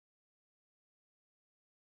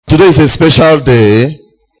Today is a special day.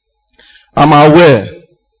 I'm aware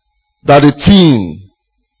that the theme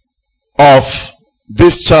of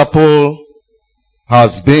this chapel has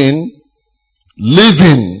been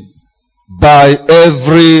living by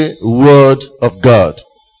every word of God.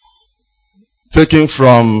 Taken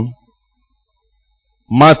from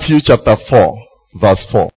Matthew chapter 4, verse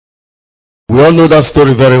 4. We all know that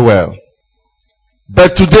story very well.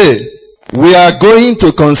 But today, we are going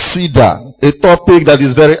to consider a topic that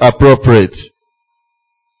is very appropriate.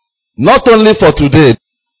 Not only for today,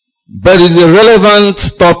 but it is a relevant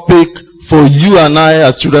topic for you and I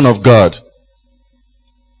as children of God.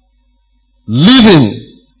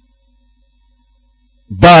 Living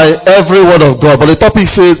by every word of God. But the topic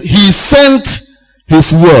says, He sent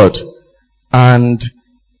His word and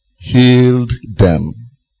healed them.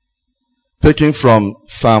 Taken from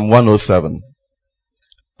Psalm 107.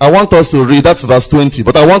 I want us to read, that's verse 20,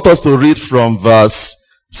 but I want us to read from verse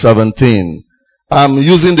 17. I'm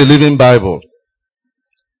using the Living Bible.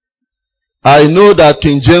 I know that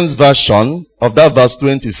King James Version of that verse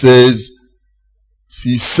 20 says,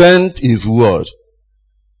 He sent His word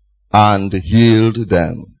and healed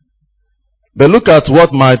them. But look at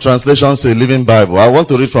what my translation says, Living Bible. I want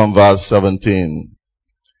to read from verse 17.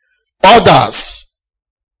 Others,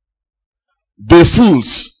 the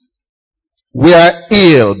fools, were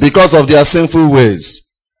ill because of their sinful ways.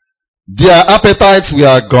 Their appetites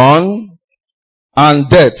were gone, and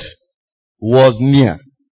death was near.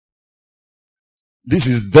 This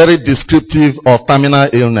is very descriptive of terminal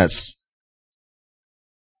illness.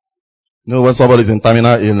 You know when somebody is in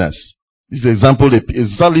terminal illness? This is example,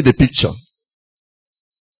 exactly the picture.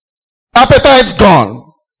 Appetites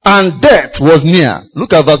gone, and death was near.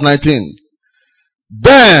 Look at verse 19.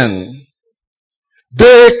 Then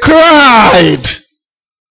they cried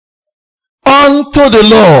unto the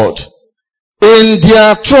Lord in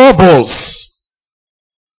their troubles,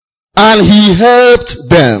 and He helped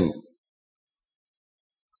them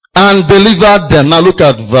and delivered them. Now look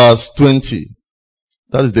at verse 20.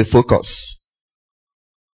 That is the focus.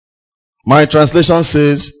 My translation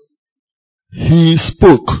says, He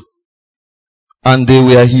spoke and they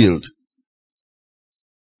were healed.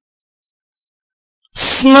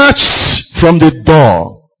 Snatched from the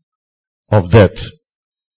door of death.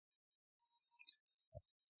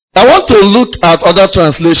 I want to look at other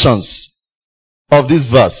translations of this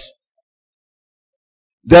verse.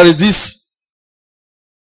 There is this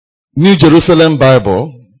New Jerusalem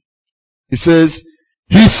Bible. It says,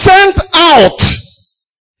 He sent out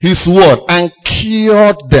His word and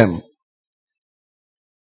cured them.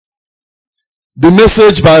 The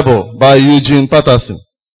Message Bible by Eugene Patterson.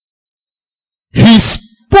 He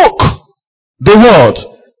spoke the word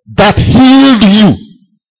that healed you.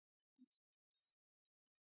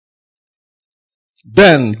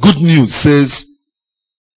 Then, Good News says,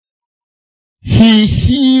 He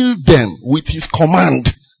healed them with His command.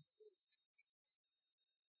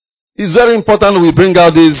 It's very important we bring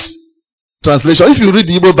out this translation. If you read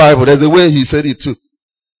the Igbo Bible, there's a way he said it too.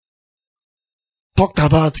 Talked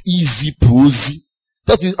about easy prosy.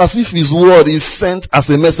 That is as if His word is sent as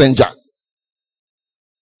a messenger.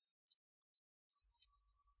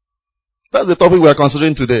 That's the topic we are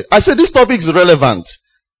considering today. I said this topic is relevant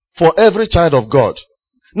for every child of God.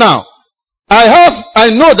 Now, I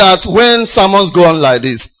know that when sermons go on like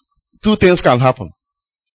this, two things can happen.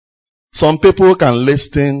 Some people can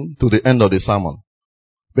listen to the end of the sermon,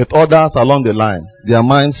 but others along the line, their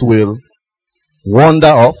minds will wander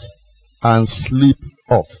off and sleep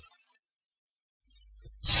off.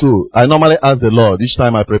 So, I normally ask the Lord each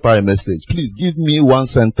time I prepare a message, please give me one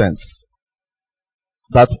sentence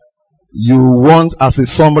that you want as a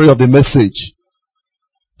summary of the message,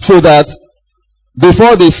 so that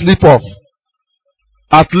before they sleep off,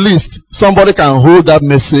 at least somebody can hold that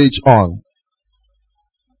message on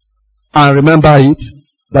and remember it,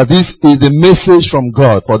 that this is the message from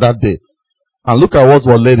God for that day. And look at what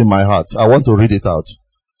was laid in my heart. I want to read it out.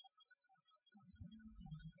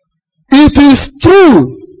 It is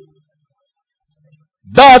true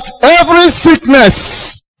that every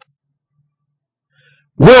sickness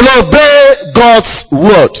will obey God's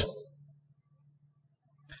word.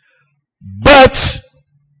 But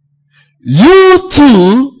you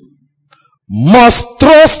too must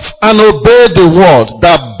trust and obey the word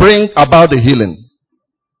that brings about the healing.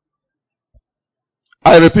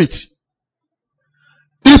 I repeat.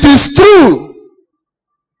 It is true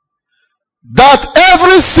that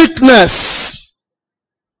every sickness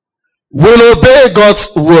will obey God's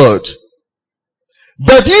word.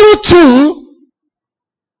 But you too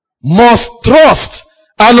must trust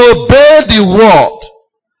and obey the word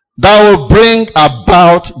that will bring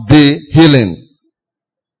about the healing.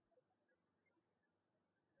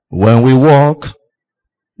 When we walk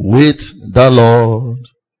with the Lord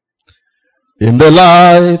in the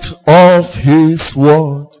light of His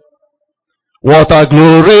word, what a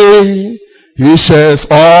glory He shares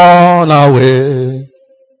on our way.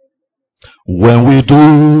 When we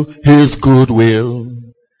do His good will,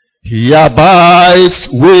 He abides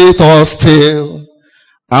with us still,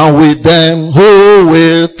 and with them who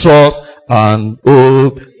will trust and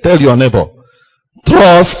obey. Tell your neighbor,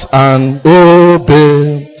 trust and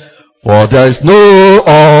obey, for there is no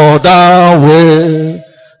other way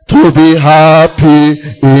to be happy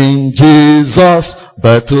in Jesus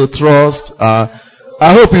but to trust and...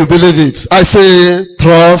 I hope you believe it. I say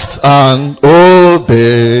trust and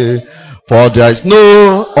obey, for there is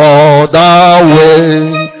no other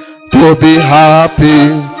way to be happy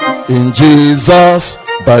in Jesus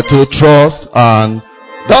but to trust and...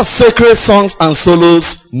 That's Sacred Songs and Solos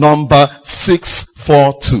number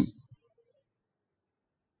 642.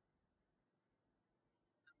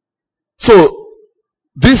 So,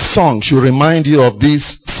 this song should remind you of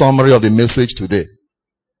this summary of the message today.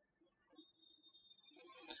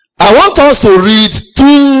 I want us to read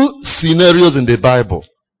 2 scenarios in the Bible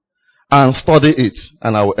and study it,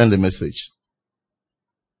 and I will end the message.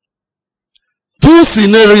 2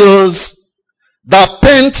 scenarios that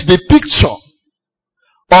paint the picture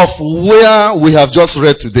of where we have just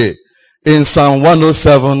read today in Psalm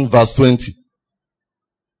 107 verse 20.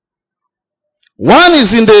 One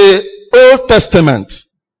is in the Old Testament.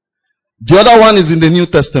 The other one is in the New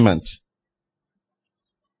Testament.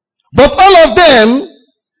 But all of them,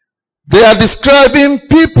 they are describing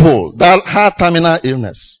people that had terminal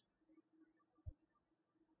illness.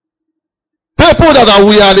 People that are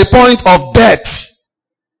at the point of death.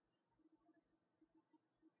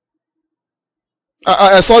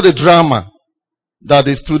 I saw the drama that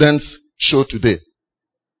the students showed today.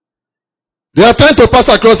 They are trying to pass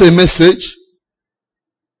across a message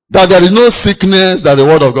that there is no sickness that the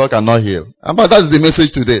word of God cannot heal. But that is the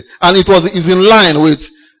message today. And is in line with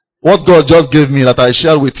what God just gave me that I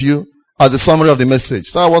share with you as the summary of the message.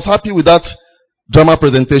 So I was happy with that drama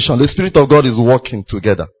presentation. The Spirit of God is working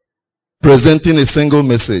together, presenting a single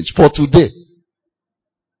message for today.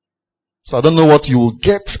 So I don't know what you will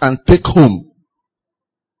get and take home.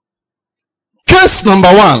 Case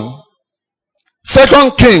number 1.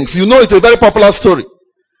 2 Kings. You know it's a very popular story.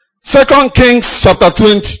 2 Kings chapter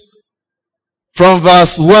 20. From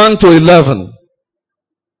verse 1 to 11.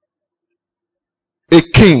 A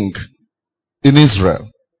king in Israel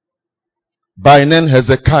by name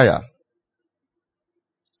Hezekiah.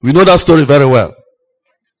 We know that story very well.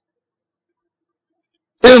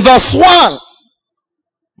 In verse 1,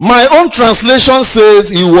 my own translation says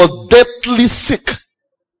he was deathly sick.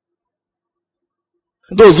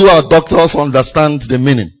 Those who are doctors understand the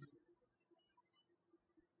meaning.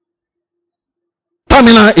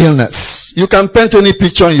 Terminal illness. You can paint any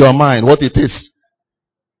picture in your mind what it is.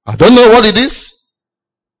 I don't know what it is.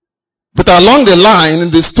 But along the line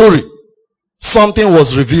in the story, something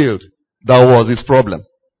was revealed that was his problem.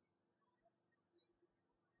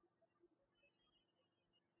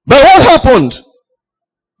 But what happened?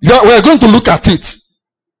 We're going to look at it.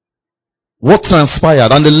 What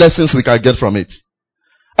transpired and the lessons we can get from it.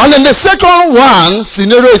 And then the second one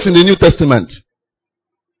scenario is in the New Testament.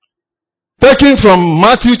 Taken from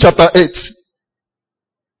Matthew chapter 8.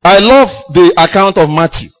 I love the account of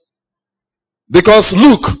Matthew. Because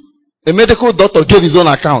Luke, a medical doctor, gave his own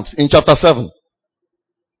account in chapter 7.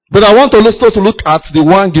 But I want us to look at the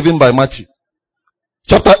one given by Matthew.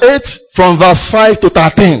 Chapter 8 from verse 5 to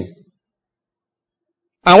 13.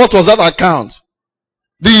 And what was that account?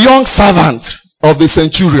 The young servant of the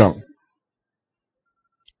centurion.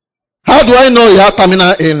 How do I know he had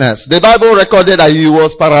terminal illness? The Bible recorded that he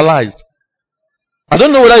was paralyzed. I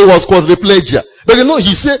don't know whether he was quadriplegia. But you know,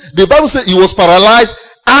 the Bible said he was paralyzed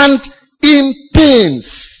and in pains.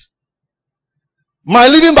 My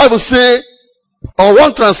Living Bible say, or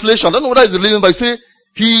one translation, I don't know whether it's the Living Bible, say,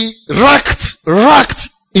 he racked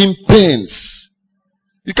in pains.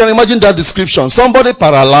 You can imagine that description. Somebody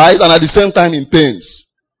paralyzed and at the same time in pains.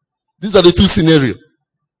 These are the 2 scenarios.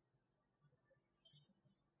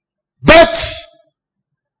 But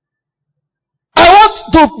I want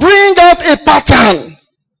to bring out a pattern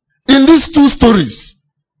in these 2 stories.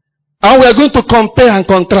 And we are going to compare and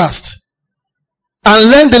contrast. And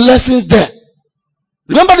learn the lessons there.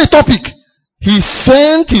 Remember the topic. He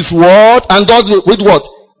sent his word and God with what?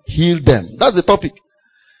 Healed them. That's the topic.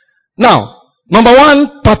 Now, number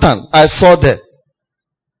 1 pattern I saw there.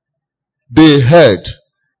 They heard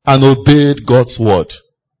and obeyed God's word.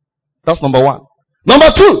 That's number one. Number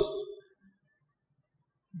two,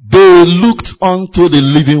 they looked unto the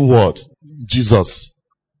living word, Jesus.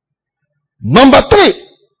 Number three,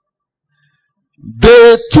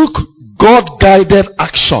 they took God-guided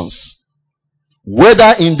actions,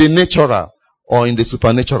 whether in the natural or in the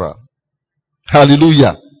supernatural.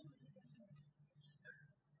 Hallelujah.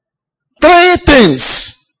 Three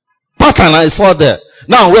things. Pattern I saw there.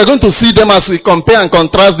 Now we're going to see them as we compare and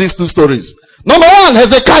contrast these two stories. Number one,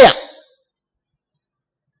 Hezekiah.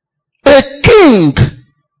 A king.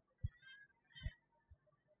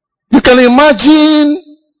 You can imagine,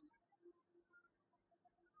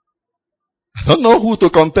 I don't know who to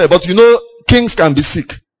compare, but you know, kings can be sick.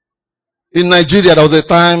 In Nigeria, there was a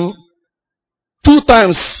time, 2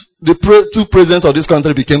 times the two presidents of this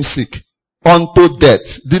country became sick unto death.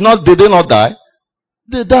 Did they not die?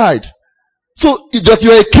 They died. So that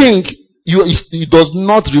you are a king, it does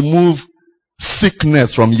not remove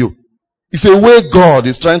sickness from you. It's a way God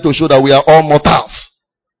is trying to show that we are all mortals.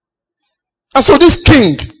 And so this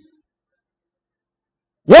king,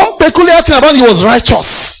 one peculiar thing about him, he was righteous.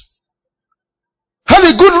 Had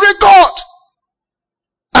a good record.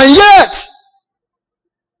 And yet,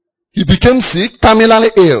 he became sick,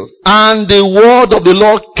 terminally ill. And the word of the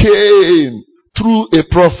Lord came through a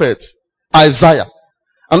prophet, Isaiah.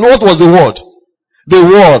 And what was the word? The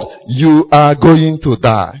word, you are going to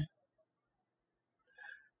die.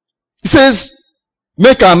 He says,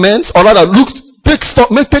 make amends, or rather, take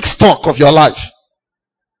stock of your life.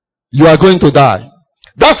 You are going to die.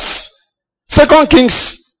 That's 2 Kings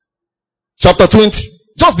chapter 20.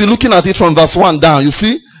 Just be looking at it from verse 1 down. You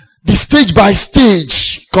see, the stage by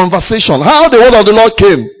stage conversation. How the word of the Lord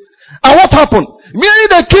came. And what happened? Immediately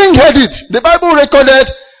the king heard it. The Bible recorded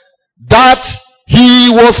that he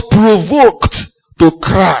was provoked to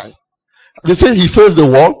cry. They say he faced the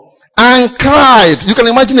wall and cried. You can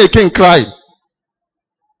imagine a king crying.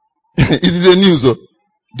 It is a news.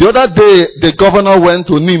 The other day, the governor went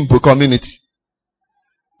to Nimbu community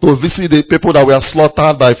to visit the people that were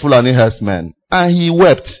slaughtered by Fulani herdsmen. And he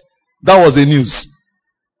wept. That was the news.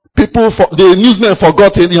 The newsmen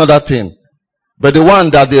forgot any other thing. But the one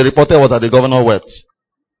that they reported was that the governor wept.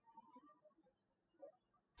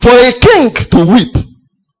 For a king to weep,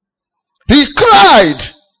 he cried.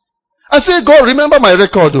 I said, God, remember my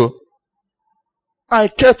record. I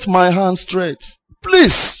kept my hand straight.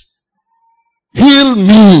 Please, heal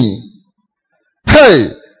me.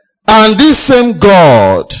 Hey, and this same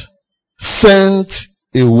God sent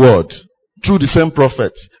a word through the same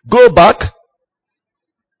prophet. Go back,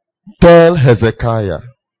 tell Hezekiah,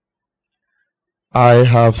 I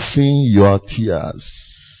have seen your tears.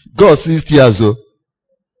 God sees tears.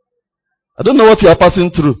 I don't know what you are passing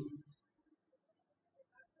through.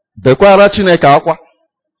 God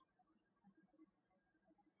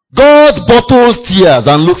bottles tears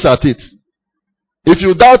and looks at it. If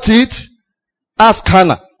you doubt it, ask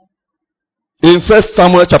Hannah. In 1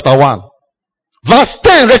 Samuel chapter 1. Verse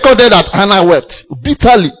 10 recorded that Hannah wept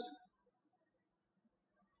bitterly.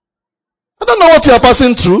 I don't know what you are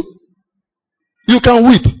passing through. You can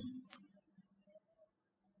weep.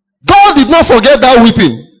 God did not forget that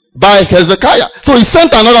weeping by Hezekiah. So he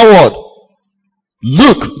sent another word.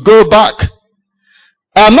 Look, go back.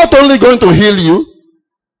 I am not only going to heal you,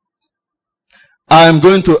 I am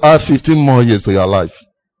going to add 15 more years to your life.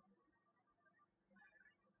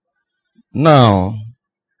 Now,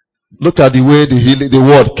 look at the way the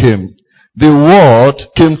word came. The word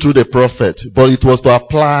came through the prophet, but it was to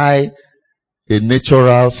apply a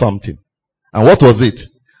natural something. And what was it?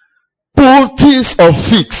 Poultice of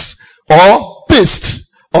figs or paste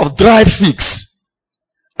of dried figs.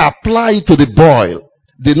 Apply it to the boil.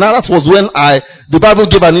 That was when the Bible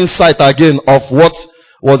gave an insight again of what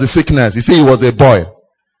was the sickness. You see, it was a boil.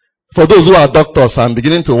 For those who are doctors, I'm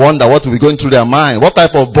beginning to wonder what will be going through their mind. What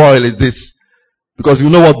type of boil is this? Because you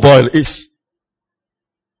know what boil is.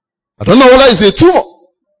 I don't know whether it's a tumor.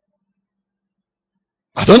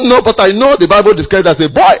 I don't know, but I know the Bible describes it as a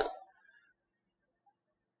boil.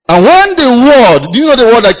 And when the word, do you know the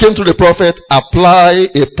word that came to the prophet? Apply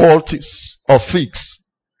a poultice of figs.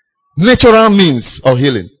 Natural means of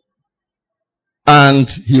healing. And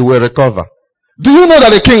he will recover. Do you know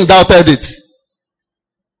that the king doubted it?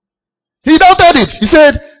 He doubted it. He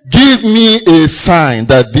said, give me a sign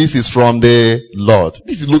that this is from the Lord.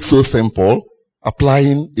 This looks so simple.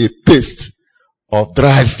 Applying a paste of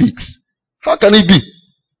dried figs. How can it be?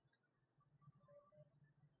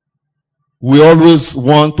 We always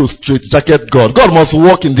want to straitjacket God. God must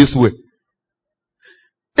work in this way.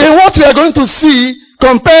 In what we are going to see,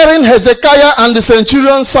 comparing Hezekiah and the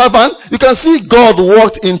centurion servant, you can see God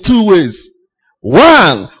worked in 2 ways.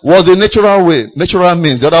 One was the natural way, natural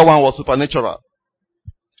means. The other one was supernatural.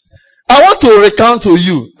 I want to recount to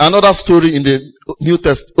you another story in the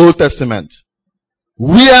Old Testament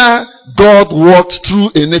where God worked through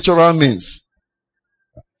a natural means.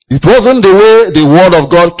 It wasn't the way the word of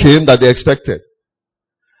God came that they expected.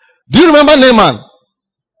 Do you remember Naaman?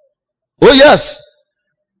 Oh yes.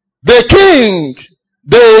 The king,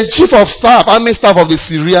 the chief of staff, army staff of the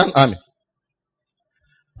Syrian army.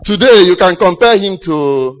 Today you can compare him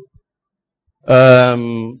to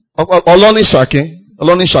Oloni Shaki.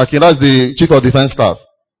 Oloni Shaki, that's the chief of defense staff.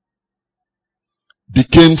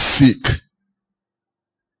 Became sick.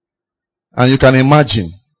 And you can imagine,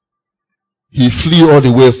 he flew all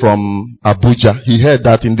the way from Abuja. He heard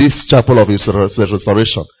that in this chapel of his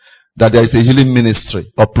restoration, that there is a healing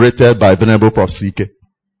ministry operated by Venerable Prof. C.K.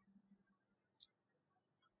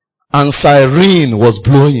 And siren was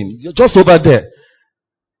blowing. You're just over there.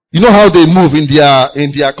 You know how they move in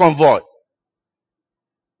their convoy.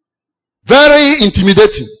 Very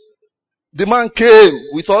intimidating. The man came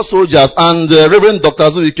with all soldiers and Reverend Dr.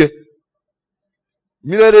 Uwaezuoke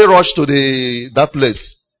immediately rushed to that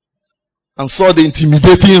place and saw the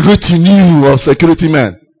intimidating retinue of security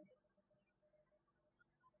men.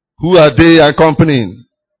 Who are they accompanying?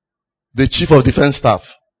 The chief of defense staff.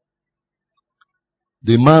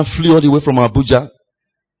 The man flew all the way from Abuja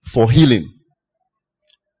for healing.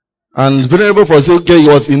 And Venerable Prof. Uwaezuoke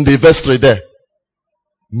was in the vestry there,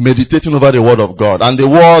 meditating over the word of God. And the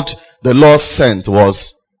word the Lord sent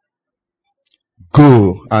was,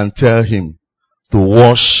 go and tell him to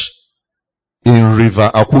wash in river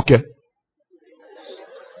Akuke.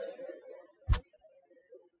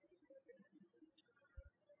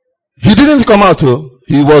 He didn't come out,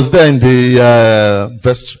 he was there in the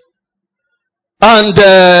vestry. And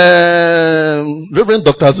Reverend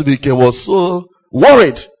Dr. Uwaezuoke was so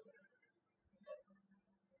worried.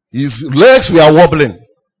 His legs were wobbling.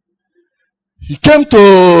 He came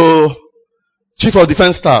to Chief of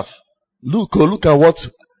Defense Staff. Look at what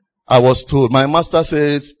I was told. My master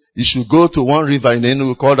says you should go to one river in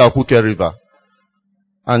Enugu called Akuke River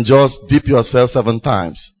and just dip yourself 7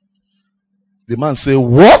 times. The man said,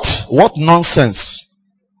 what? What nonsense.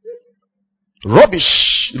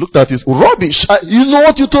 Rubbish. He looked at his rubbish. You know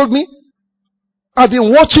what you told me? I've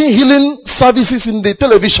been watching healing services in the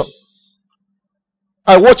television.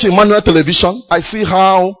 I watch Emmanuel television. I see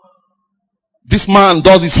how this man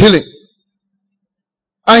does his healing.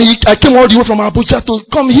 And I came all the way from Abuja to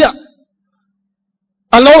come here.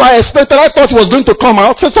 And all I expected, I thought he was going to come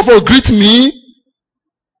out. First of all, greet me,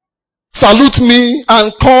 salute me,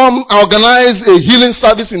 and come organize a healing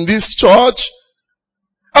service in this church.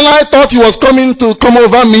 And I thought he was coming to come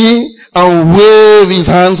over me and wave his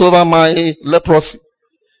hands over my leprosy.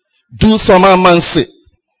 Do some amancy.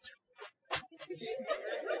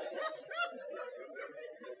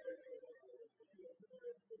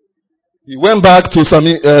 He went back to some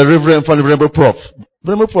Reverend Prof.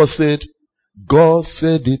 Reverend Prof said, God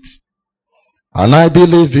said it, and I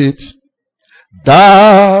believe it.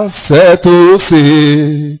 Thou settles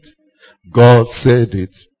it. God said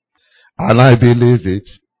it, and I believe it.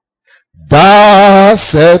 Thou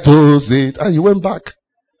settles it. And he went back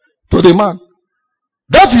to the man.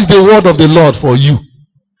 That is the word of the Lord for you.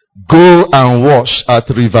 Go and wash at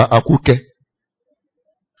River Akuke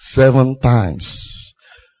 7 times.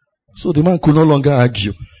 So the man could no longer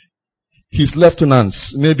argue. His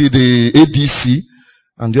lieutenants, maybe the ADC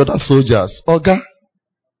and the other soldiers, Oga,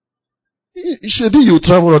 it should be you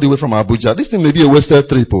travel all the way from Abuja. This thing may be a wasted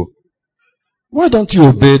trip. Why don't you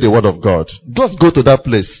obey the word of God? Just go to that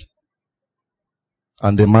place.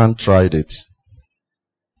 And the man tried it.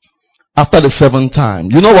 After the 7th time,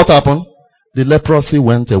 you know what happened? The leprosy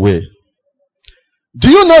went away. Do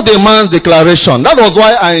you know the man's declaration? That was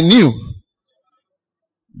why I knew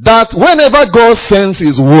that whenever God sends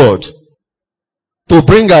his word to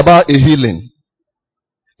bring about a healing,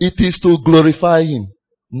 it is to glorify him,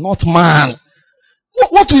 not man.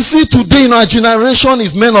 What we see today in our generation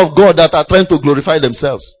is men of God that are trying to glorify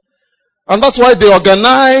themselves. And that's why they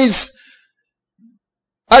organize,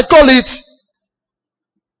 I call it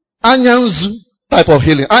Anyanzu type of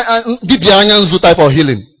healing. Dibia Anyanzu type of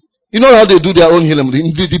healing. You know how they do their own healing?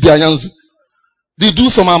 Dibia Anyanzu. They do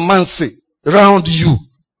some amansi around you.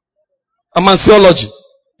 Amansiology.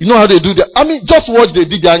 You know how they do that? I mean, just watch the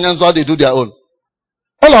Dibia Anyanzu, how they do their own.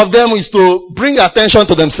 All of them is to bring attention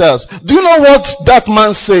to themselves. Do you know what that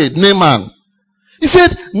man said, Naaman? He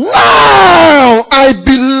said, now I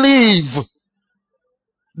believe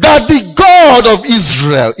that the God of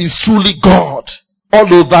Israel is truly God all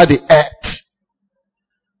over the earth.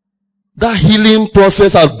 That healing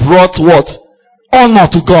process has brought what? honor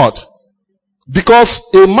to God. Because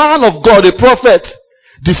a man of God, a prophet,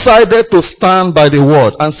 decided to stand by the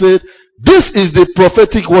word and said, this is the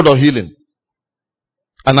prophetic word of healing.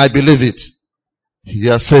 And I believe it. He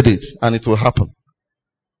has said it, and it will happen.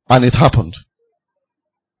 And it happened.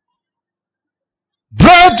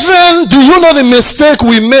 Brethren, do you know the mistake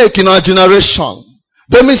we make in our generation?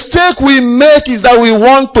 The mistake we make is that we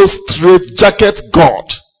want to straitjacket God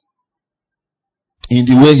in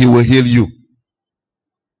the way He will heal you.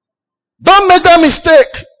 Don't make that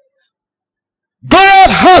mistake.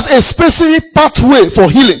 God has a specific pathway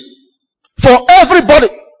for healing for everybody.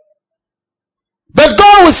 But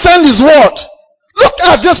God will send His word. Look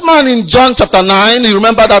at this man in John chapter 9. You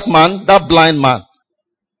remember that man? That blind man.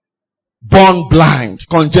 Born blind.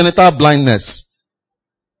 Congenital blindness.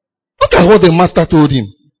 Look at what the master told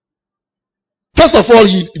him. First of all,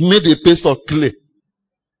 he made a paste of clay.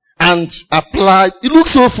 And applied. It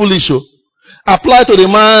looks so foolish. Applied to the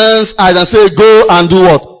man's eyes and say, go and do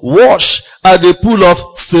what? Wash at the pool of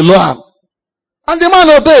Siloam. And the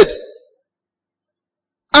man obeyed.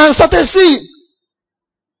 And started seeing.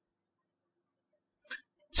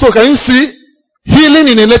 So can you see? Healing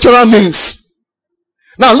in a natural means.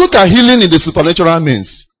 Now look at healing in the supernatural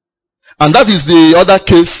means. And that is the other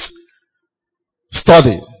case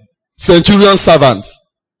study. Centurion servant.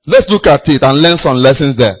 Let's look at it and learn some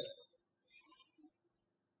lessons there.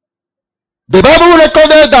 The Bible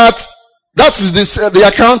recorded that is the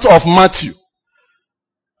account of Matthew.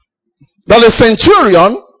 That the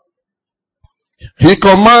centurion, he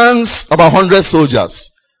commands about 100 soldiers.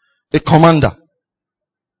 A commander.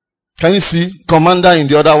 Can you see? Commander in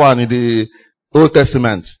the other one in the Old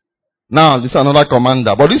Testament. Now, this is another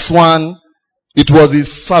commander. But this one, it was his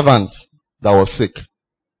servant that was sick.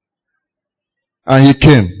 And he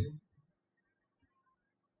came.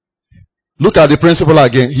 Look at the principle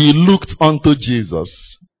again. He looked unto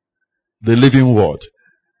Jesus, the living word,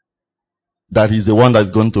 that is the one that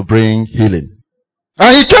is going to bring healing.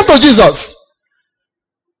 And he came to Jesus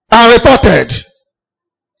and reported.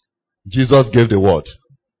 Jesus gave the word.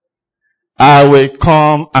 I will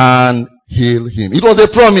come and heal him. It was a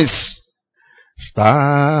promise.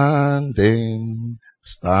 Standing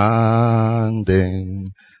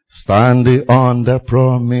on the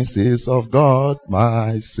promises of God,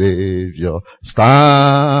 my Savior.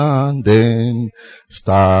 Standing.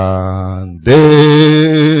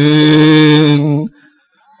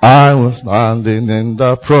 I was standing in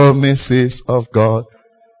the promises of God.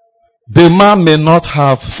 The man may not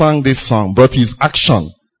have sung this song, but his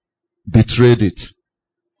action betrayed it.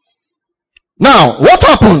 Now, what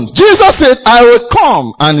happened? Jesus said, I will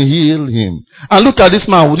come and heal him. And look at this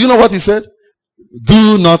man. Do you know what he said?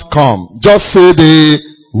 Do not come. Just say the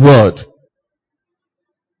word.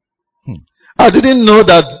 I didn't know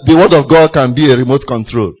that the word of God can be a remote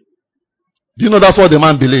control. Do you know that's what the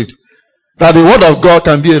man believed? That the word of God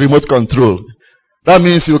can be a remote control. That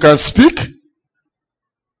means you can speak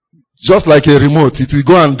just like a remote. It will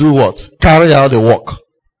go and do what? Carry out the work.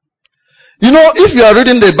 You know, if you are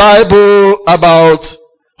reading the Bible about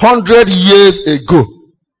 100 years ago,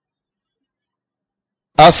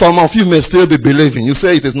 as some of you may still be believing, you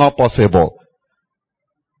say it is not possible.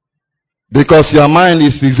 Because your mind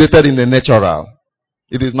is fixated in the natural.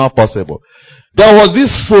 It is not possible. There was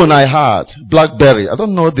this phone I had, BlackBerry. I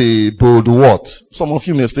don't know the bold what. Some of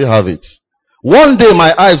you may still have it. One day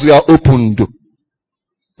my eyes were opened.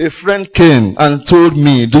 A friend came and told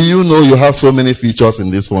me, do you know you have so many features in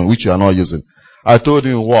this phone which you are not using? I told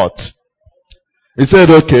him what? He said,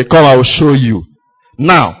 okay, come, I will show you.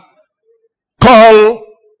 Now, call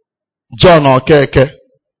John Okeke.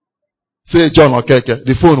 Say John Okeke.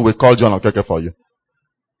 The phone will call John Okeke for you.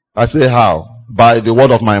 I say, how? By the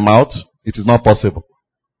word of my mouth? It is not possible.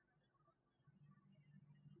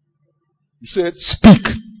 He said, speak.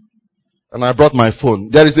 And I brought my phone.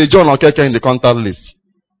 There is a John Okeke in the contact list.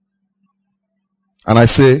 And I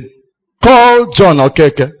say, call John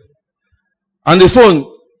Okeke. And the phone,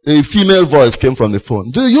 a female voice came from the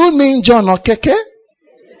phone. Do you mean John Okeke?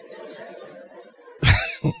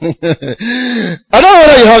 I don't know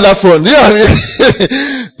whether you have that phone. Yeah,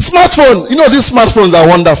 smartphone. You know, these smartphones are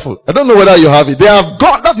wonderful. I don't know whether you have it. They have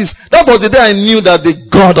God. That was the day I knew that the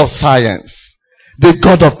God of science, the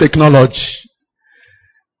God of technology,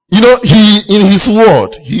 you know, in his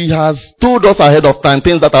word, he has told us ahead of time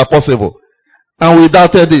things that are possible. And we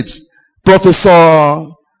doubted it. Professor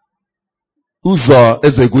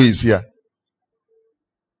Uwaezuoke is here.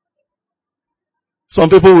 Some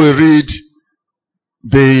people will read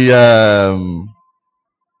the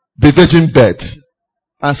virgin birth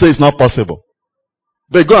and say it's not possible.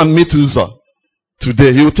 But go and meet Uzo.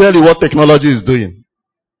 today, he will tell you what technology is doing.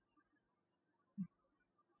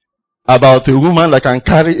 About a woman that can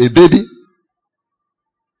carry a baby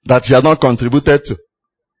that she has not contributed to.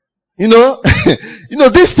 You know,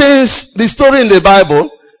 these things, the story in the Bible,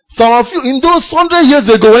 some of you, in those 100 years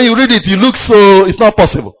ago, when you read it, it looks so, it's not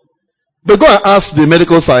possible. But go and ask the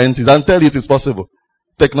medical scientists and tell you it is possible,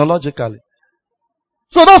 technologically.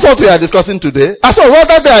 So that's what we are discussing today. I saw what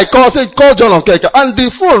that day I called John Okeke, and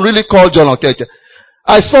the phone really called John Okeke.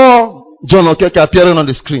 I saw John Okeke appearing on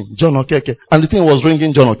the screen, John Okeke, and the thing was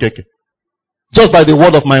ringing John Okeke. Just by the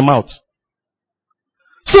word of my mouth.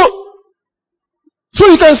 So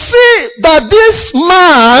you can see that this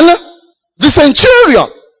man, the centurion,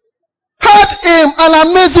 had an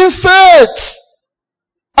amazing faith,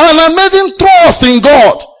 an amazing trust in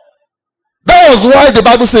God. That was why the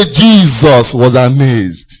Bible said Jesus was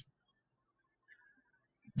amazed.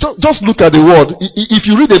 Just look at the word. If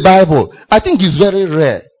you read the Bible, I think it's very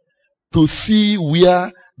rare to see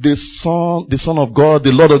where the Son of God,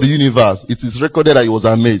 the Lord of the universe, it is recorded that he was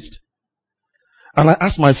amazed. And I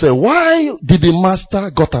asked myself, why did the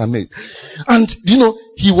master got amazed? And,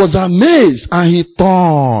 he was amazed and he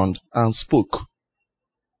turned and spoke.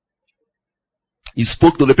 He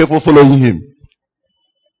spoke to the people following him.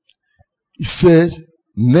 He said,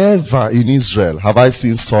 never in Israel have I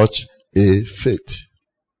seen such a faith.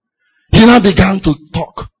 He now began to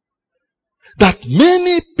talk that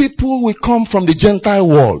many people will come from the Gentile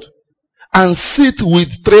world and sit with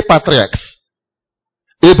three patriarchs,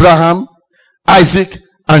 Abraham, Isaac,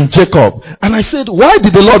 and Jacob. And I said, why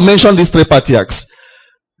did the Lord mention these three patriarchs?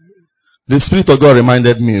 The Spirit of God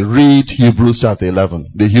reminded me, read Hebrews chapter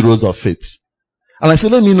 11, the heroes of faith. And I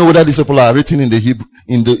said, let me know whether these people are written in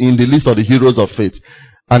the list of the heroes of faith.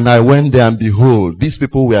 And I went there and behold, these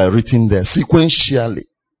people were written there sequentially.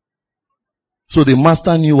 So the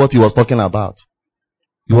master knew what he was talking about.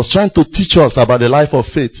 He was trying to teach us about the life of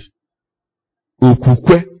faith.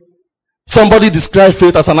 Ukukwe. Somebody described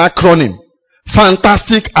faith as an acronym.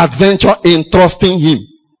 Fantastic adventure in trusting him.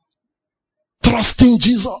 Trusting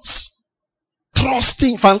Jesus.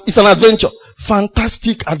 It's an adventure.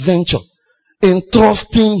 Fantastic adventure in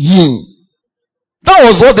trusting him. That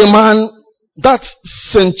was what the man, that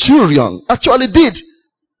centurion, actually did.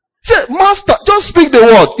 He said, Master, just speak the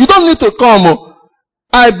word. You don't need to come.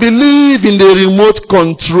 I believe in the remote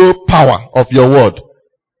control power of your word.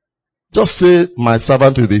 Just say, my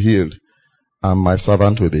servant will be healed. And my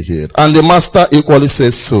servant will be healed. And the master equally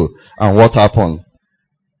says so. And what happened?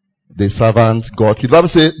 The servant got healed. The Bible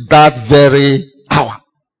says, that very hour.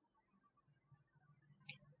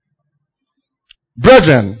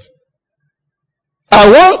 Brethren, I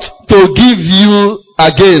want to give you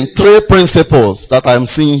again 3 principles that I'm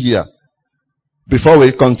seeing here before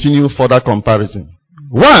we continue further comparison.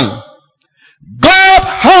 1, God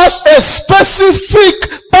has a specific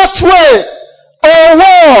pathway or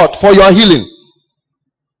word for your healing.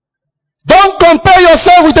 Don't compare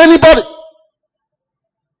yourself with anybody.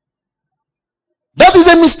 That is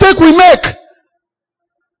a mistake we make.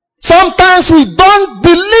 Sometimes we don't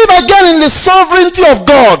believe again in the sovereignty of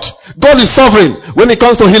God. God is sovereign when it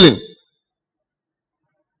comes to healing.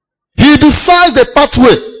 He decides the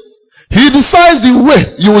pathway. He decides the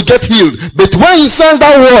way you will get healed. But when he sends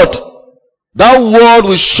that word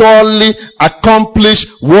will surely accomplish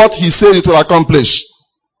what he said it will accomplish.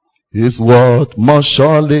 His word must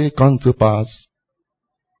surely come to pass.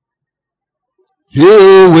 He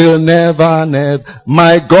will never.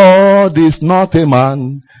 My God is not a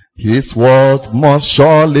man. His word must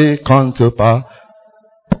surely come to pass.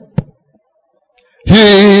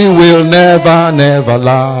 He will never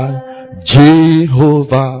lie.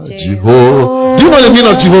 Jehovah. Do you know the meaning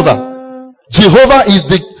of Jehovah? Jehovah is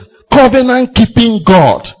the covenant keeping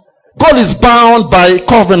God. God is bound by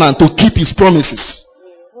covenant to keep his promises.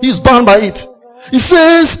 He is bound by it. He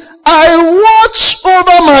says, I watch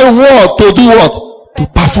over my word to do what? To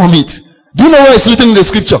perform it. Do you know where it's written in the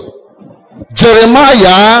scripture?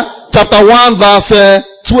 Jeremiah chapter 1 verse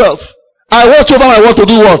 12. I watch over my word to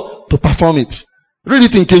do what? To perform it. Read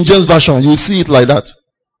it in King James Version. You will see it like that.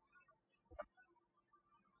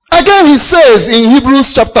 Again he says in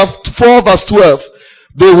Hebrews chapter 4 verse 12.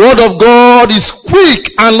 The word of God is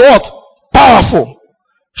quick and what? Powerful.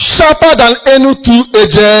 Sharper than any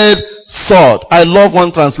two-edged sword. I love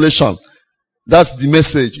one translation. That's the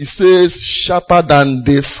message. It says, sharper than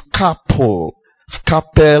the scalpel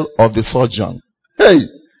of the surgeon. Hey!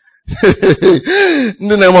 In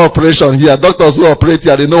the name of operation here, doctors who operate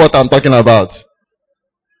here, they know what I'm talking about.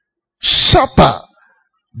 Sharper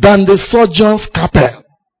than the surgeon's scalpel.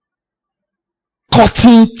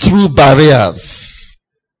 Cutting through barriers.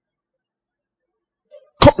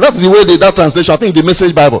 That's the way that translation, I think the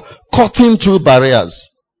Message Bible, cutting through barriers.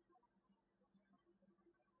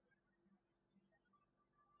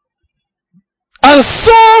 And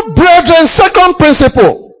so, brethren, second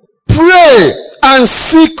principle, pray and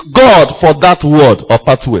seek God for that word or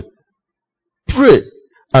pathway. Pray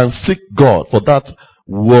and seek God for that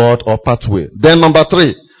word or pathway. Then number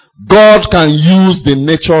 3, God can use the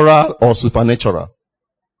natural or supernatural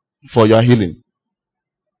for your healing.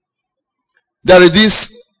 There is this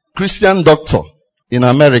Christian doctor in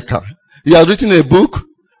America. He has written a book.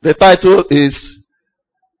 The title is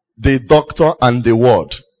The Doctor and the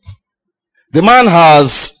Word. The man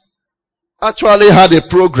has actually had a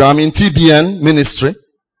program in TBN ministry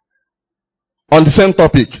on the same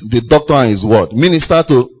topic, the doctor and his word, minister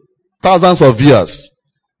to thousands of viewers.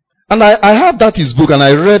 And I had that his book, and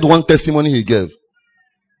I read one testimony he gave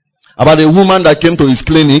about a woman that came to his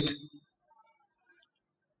clinic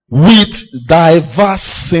with diverse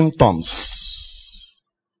symptoms.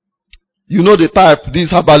 You know the type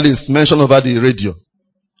these herbalists mentioned over the radio.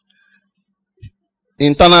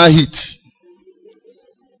 Internal heat,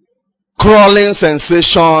 crawling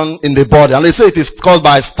sensation in the body, and they say it is caused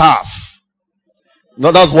by staph.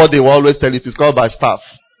 No, that's what they will always tell you. It is caused by staph.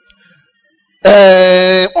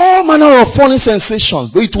 All manner of funny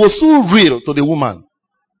sensations, but it was so real to the woman.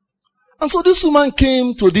 And so this woman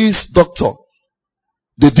came to this doctor.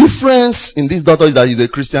 The difference in this doctor is that he's a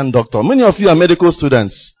Christian doctor. Many of you are medical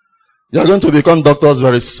students. You are going to become doctors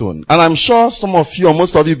very soon. And I'm sure some of you, or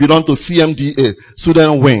most of you, belong to CMDA,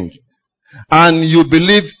 student wing. And you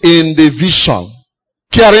believe in the vision.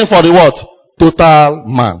 Caring for the what? Total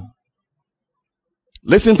man.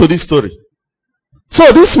 Listen to this story.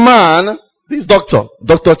 So this man, this doctor,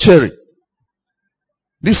 Dr. Cherry,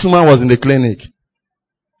 this woman was in the clinic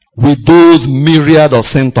with those myriad of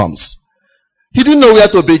symptoms. He didn't know where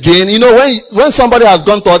to begin. You know, when somebody has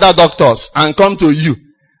gone to other doctors and come to you,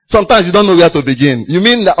 sometimes you don't know where to begin. You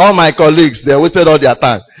mean that all my colleagues, they wasted all their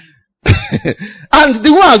time. And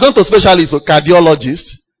the one has gone to specialists or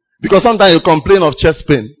cardiologists, because sometimes you complain of chest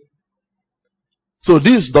pain. So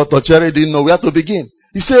this Dr. Cherry didn't know where to begin.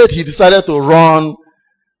 He said he decided to run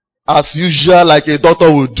as usual, like a doctor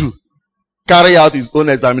would do. Carry out his own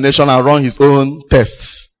examination and run his own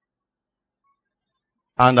tests.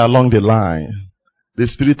 And along the line, the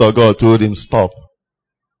Spirit of God told him, stop.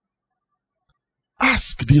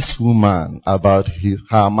 Ask this woman about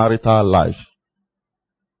her marital life.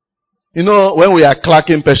 You know, when we are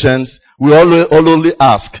clerking patients, we only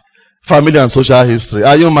ask family and social history.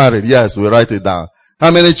 Are you married? Yes, we write it down.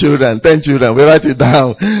 How many children? 10 children. We write it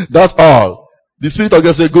down. That's all. The Spirit of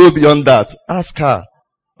God said, go beyond that. Ask her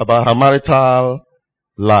about her marital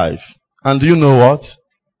life. And do you know what?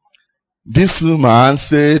 This woman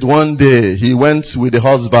said one day he went with the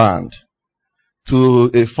husband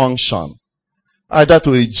to a function, either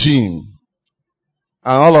to a gym.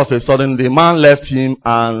 And all of a sudden, the man left him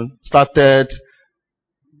and started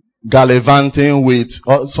gallivanting with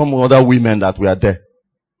some other women that were there.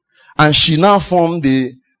 And she now formed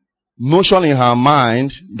the notion in her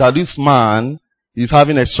mind that this man is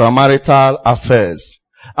having extramarital affairs.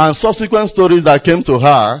 And subsequent stories that came to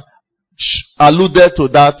her alluded to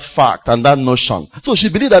that fact and that notion. So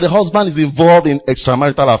she believed that the husband is involved in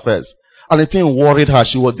extramarital affairs. And the thing worried her.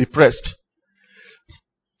 She was depressed.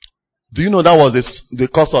 Do you know that was the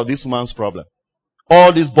cause of this woman's problem?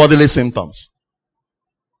 All these bodily symptoms.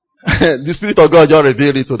 The Spirit of God just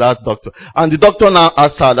revealed it to that doctor. And the doctor now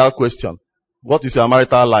asked her that question. What is your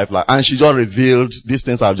marital life like? And she just revealed these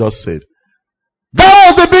things I've just said.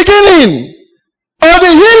 That was the beginning of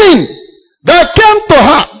the healing that came to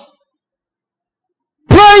her.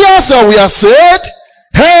 Prayers that we have said,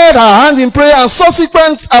 held her hand in prayer, and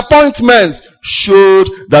subsequent appointments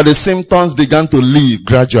showed that the symptoms began to leave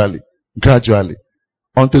gradually,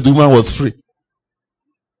 until the woman was free.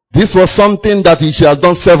 This was something that she has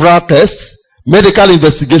done several tests, medical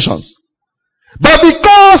investigations. But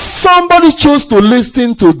because somebody chose to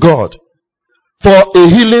listen to God for a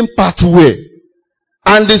healing pathway,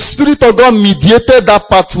 and the Spirit of God mediated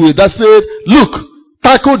that pathway that said, look,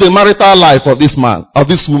 tackle the marital life of this man, of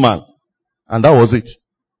this woman. And that was it.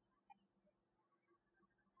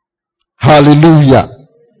 Hallelujah.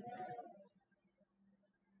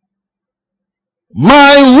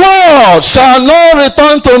 My word shall not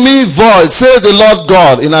return to me void, says the Lord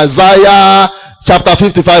God in Isaiah chapter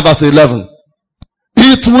 55 verse 11.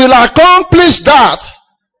 It will accomplish that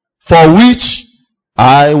for which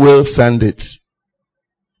I will send it.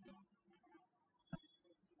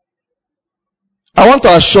 I want to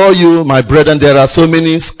assure you, my brethren, there are so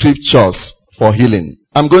many scriptures for healing.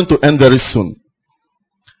 I'm going to end very soon.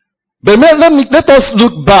 But let us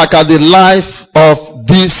look back at the life of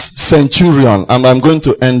this centurion, and I'm going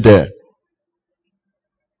to end there.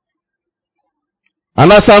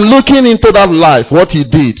 And as I'm looking into that life, what he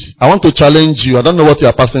did, I want to challenge you. I don't know what you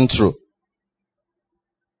are passing through.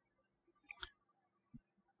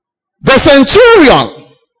 The centurion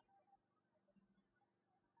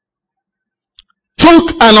took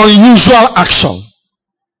an unusual action.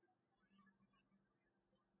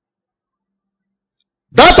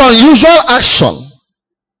 That unusual action,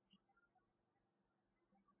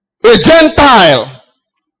 a Gentile,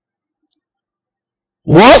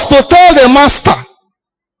 was to tell the master,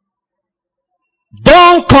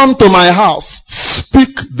 don't come to my house, speak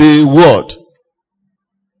the word.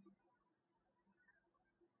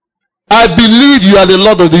 I believe you are the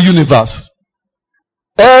Lord of the universe.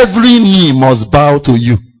 Every knee must bow to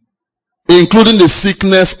you, including the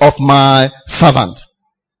sickness of my servant.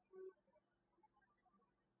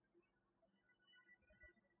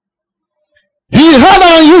 He had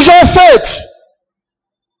an unusual faith.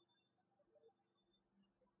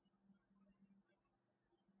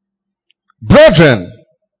 Brethren,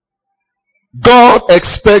 God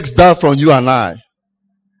expects that from you and I.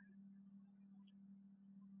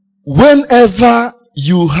 Whenever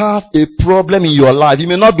you have a problem in your life, it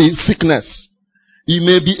may not be sickness, it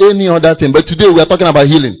may be any other thing, but today we are talking about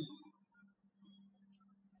healing.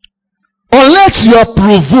 Unless you are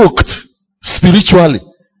provoked spiritually,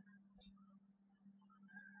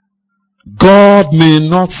 God may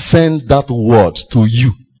not send that word to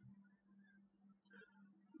you.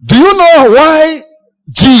 Do you know why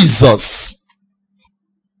Jesus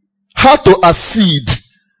had to accede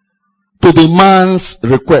to the man's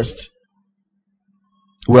request?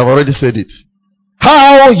 We have already said it.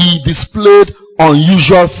 How he displayed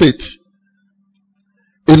unusual faith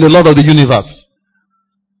in the Lord of the universe.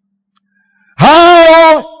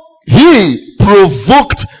 How he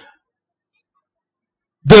provoked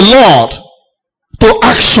the Lord to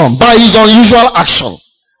action by his unusual action.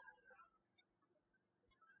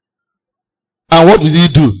 And what did he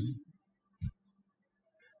do?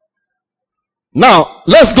 Now,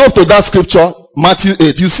 let's go to that scripture, Matthew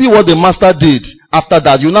 8. You see what the master did after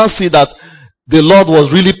that. You now see that the Lord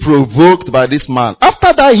was really provoked by this man.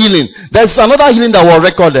 After that healing, there's another healing that was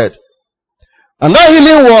recorded. And that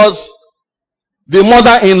healing was the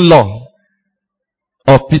mother-in-law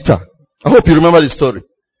of Peter. I hope you remember the story.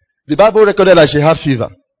 The Bible recorded that she had fever.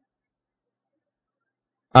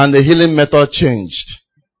 And the healing method changed.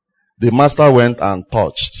 The master went and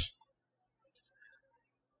touched.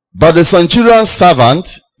 But the centurion's servant,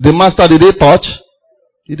 the master, did he touch?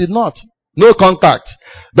 He did not. No contact.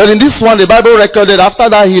 But in this one, the Bible recorded after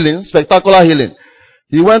that healing, spectacular healing,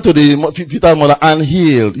 he went to the Peter's mother and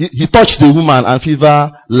healed. He touched the woman and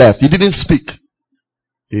fever left. He didn't speak.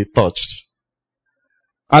 He touched.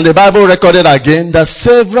 And the Bible recorded again that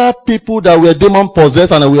several people that were demon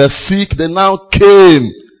possessed and were sick, they now came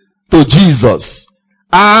to Jesus.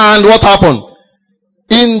 And what happened?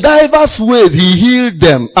 In diverse ways, he healed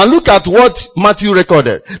them. And look at what Matthew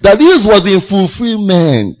recorded. That this was in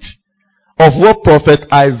fulfillment of what prophet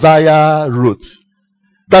Isaiah wrote.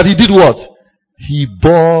 That he did what? He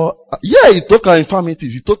bore, he took our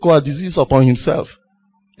infirmities. He took our disease upon himself.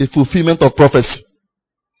 A fulfillment of prophecy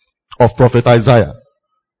of prophet Isaiah.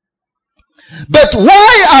 But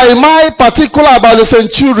why am I particular about the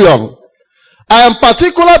centurion? I am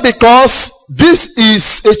particular because this is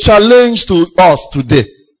a challenge to us today.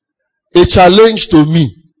 A challenge to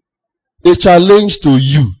me. A challenge to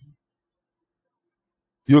you.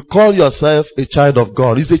 You call yourself a child of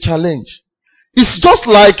God. It's a challenge. It's just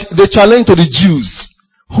like the challenge to the Jews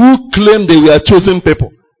who claimed they were chosen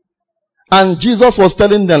people. And Jesus was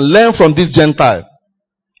telling them, learn from this Gentile.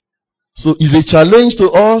 So it's a challenge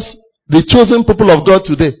to us, the chosen people of God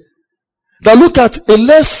today. Now look at a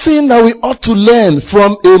lesson that we ought to learn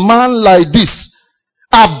from a man like this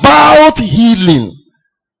about healing.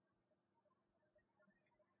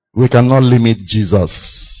 We cannot limit Jesus.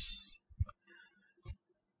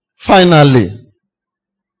 Finally,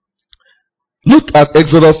 look at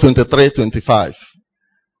Exodus 23:25.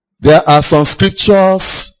 There are some scriptures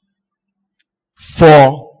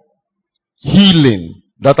for healing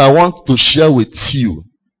that I want to share with you.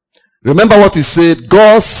 Remember what he said,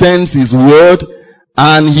 God sends his word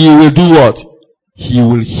and he will do what? He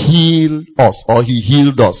will heal us, or he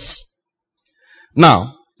healed us.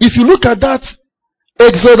 Now, if you look at that,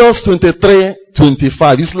 Exodus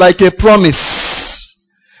 23:25, it's like a promise.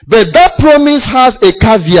 But that promise has a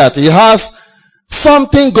caveat. It has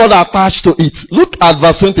something God attached to it. Look at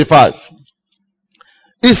verse 25.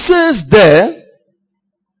 It says there,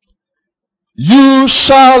 You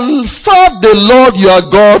shall serve the Lord your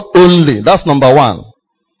God only. That's number one.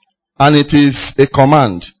 And it is a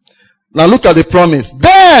command. Now look at the promise.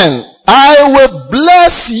 Then I will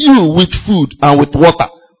bless you with food and with water.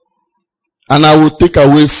 And I will take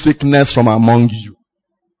away sickness from among you.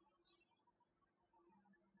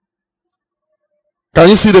 Can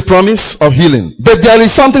you see the promise of healing? But there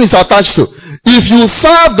is something it's attached to. If you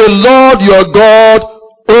serve the Lord your God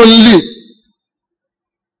only.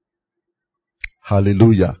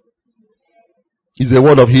 Hallelujah. It's a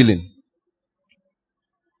word of healing.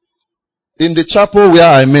 In the chapel where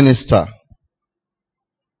I minister,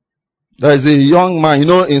 there is a young man,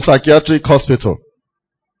 in psychiatric hospital.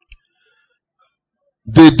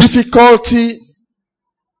 The difficulty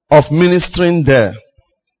of ministering there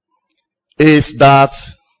is that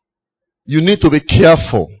you need to be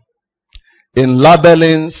careful in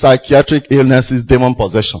labeling psychiatric illnesses demon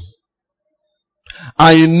possession.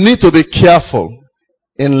 And you need to be careful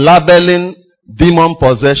in labeling demon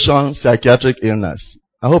possession psychiatric illness.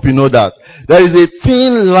 I hope you know that. There is a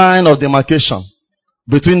thin line of demarcation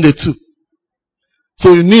between the two.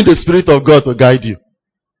 So you need the Spirit of God to guide you.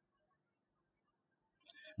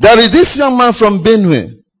 There is this young man from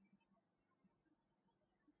Benue.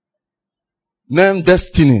 Name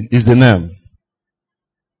Destiny is the name.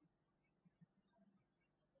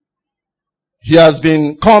 He has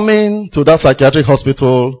been coming to that psychiatric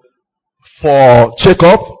hospital for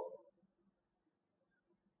checkup.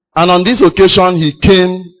 And on this occasion, he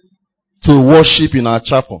came to worship in our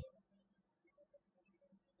chapel.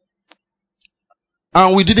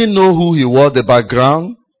 And we didn't know who he was, the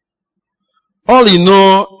background. All he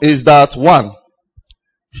know is that, one,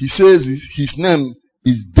 he says his name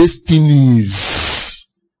is Destinies.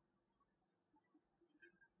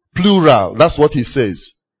 Plural, that's what he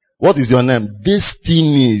says. What is your name?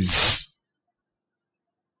 Destinies.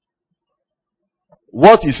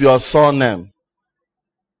 What is your surname?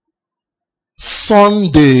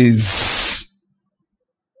 Sundays.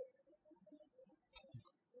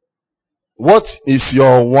 What is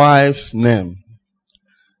your wife's name?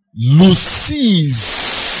 Lucy's.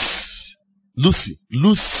 Lucy.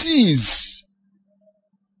 Lucy's.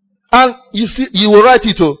 And you see, you will write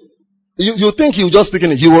it. You think he will just speak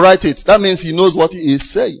in it. He will write it. That means he knows what he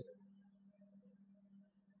is saying.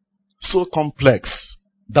 So complex,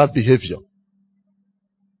 that behavior.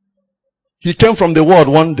 He came from the world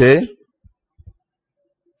one day.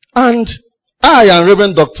 And I and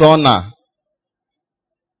Reverend Dr. Ona,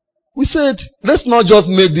 we said, let's not just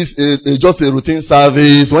make this just a routine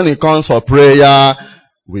service. When it comes for prayer,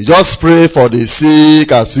 we just pray for the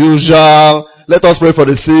sick as usual. Let us pray for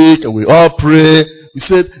the sick and we all pray. We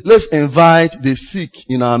said, let's invite the sick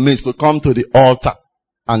in our midst to come to the altar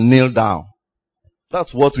and kneel down.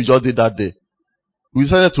 That's what we just did that day. We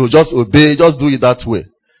decided to just obey, just do it that way.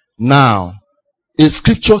 Now, a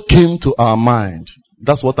scripture came to our mind.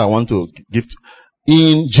 That's what I want to give to.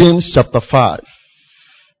 In James chapter 5.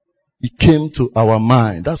 It came to our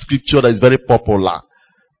mind. That scripture that is very popular.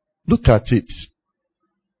 Look at it.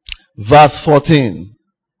 Verse 14.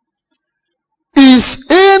 Is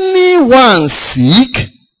anyone sick?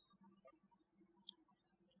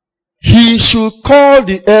 He should call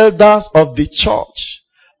the elders of the church,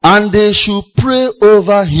 and they should pray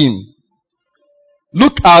over him.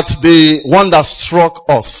 Look at the one that struck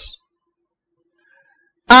us.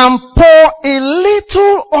 And pour a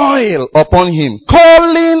little oil upon him,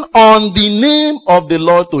 calling on the name of the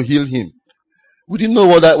Lord to heal him. We didn't know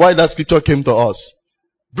why that scripture came to us.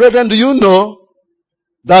 Brethren, do you know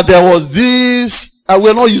that there was this,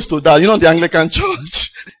 we're not used to that. You know, the Anglican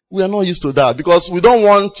church, we are not used to that because we don't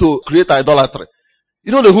want to create idolatry.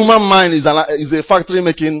 You know, the human mind is a factory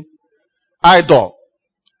making idol.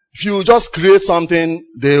 If you just create something,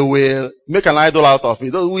 they will make an idol out of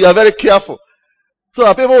it. We are very careful. So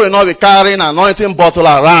that people will not be carrying an anointing bottle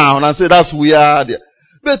around and say that's weird.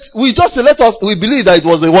 But we just say, we believe that it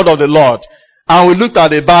was the word of the Lord. And we looked at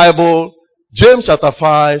the Bible, James chapter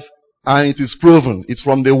 5, and it is proven. It's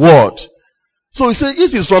from the word. So we say,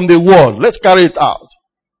 it is from the word. Let's carry it out.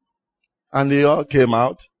 And they all came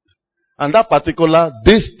out. And that particular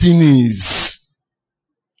Destinies,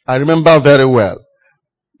 I remember very well.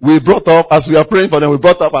 We brought up, as we are praying for them, we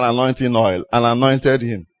brought up an anointing oil and anointed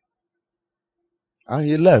him. And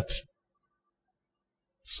he left.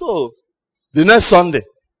 So, the next Sunday,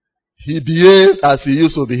 he behaved as he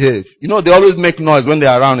used to behave. You know, they always make noise when they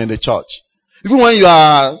are around in the church. Even when you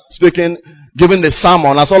are speaking, giving the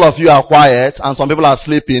sermon, as all of you are quiet and some people are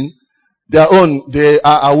sleeping, they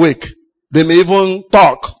are awake. They may even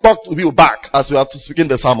talk to you back as you are speaking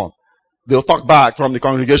the sermon. They'll talk back from the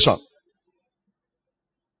congregation.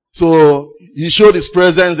 So he showed his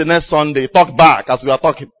presence the next Sunday. He talked back as we were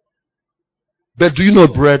talking. But do you know,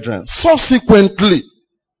 brethren, subsequently,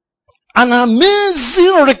 an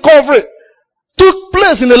amazing recovery took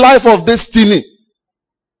place in the life of Destiny.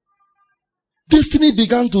 Destiny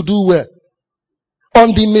began to do well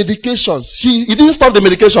on the medications. He didn't stop the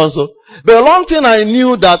medications, so. But one thing I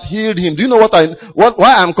knew that healed him. Do you know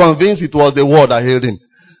why I'm convinced it was the word that healed him?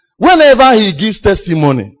 Whenever he gives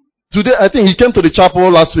testimony, today I think he came to the chapel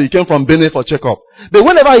last week. He came from Benin for checkup. But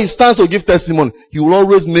whenever he stands to give testimony, he will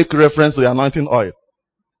always make reference to the anointing oil.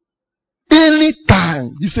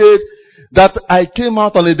 Anytime he said that I came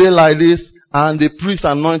out on a day like this, and the priest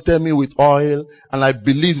anointed me with oil, and I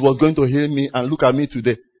believed was going to heal me, and look at me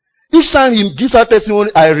today. Each time he gives that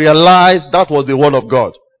testimony, I realized that was the word of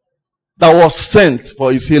God that was sent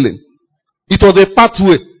for his healing. It was a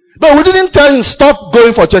pathway. But we didn't tell him stop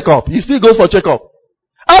going for checkup. He still goes for checkup.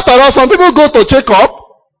 After all, some people go to checkup,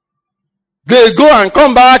 they go and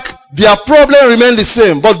come back, their problem remains the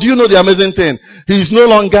same. But do you know the amazing thing? He is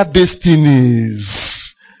no longer Destinies.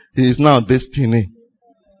 He is now Destiny.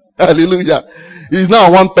 Hallelujah. He is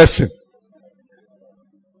now one person.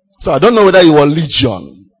 So I don't know whether he was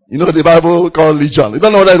Legion. You know the Bible called Legion. You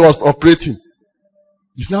don't know whether it was operating.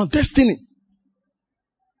 It's now Destiny.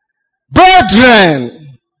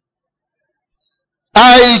 Brethren,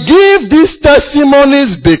 I give these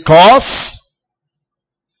testimonies because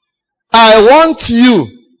I want you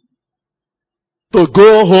to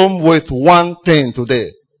go home with one thing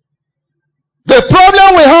today. The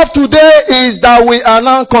problem we have today is that we are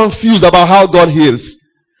now confused about how God heals.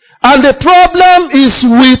 And the problem is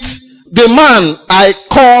with the man I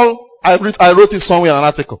wrote it somewhere in an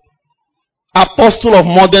article. Apostle of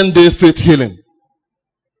modern day faith healing.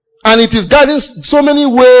 And it is guiding so many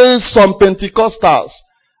ways some Pentecostals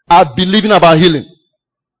are believing about healing.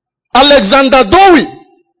 Alexander Dowie,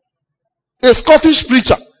 a Scottish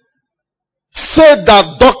preacher, said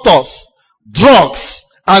that doctors, drugs,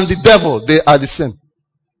 and the devil, they are the same.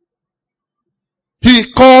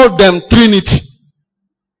 He called them Trinity.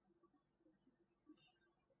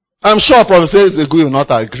 I'm sure Professor Uwaezuoke will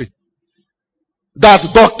not agree. That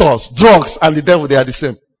doctors, drugs, and the devil, they are the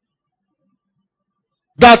same.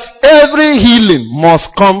 That every healing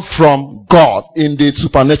must come from God in the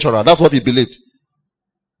supernatural. That's what he believed.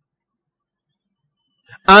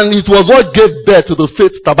 And it was what gave birth to the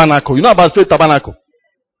Faith Tabernacle. You know about Faith Tabernacle?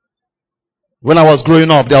 When I was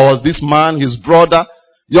growing up, there was this man, his brother,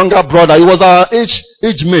 younger brother. He was our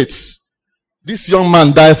age mates. This young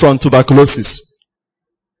man died from tuberculosis.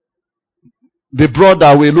 The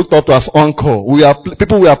brother we looked up to as uncle.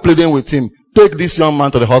 People were pleading with him. Take this young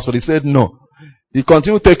man to the hospital. He said no. He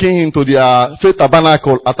continued taking him to their Faith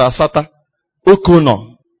Tabernacle at Asata,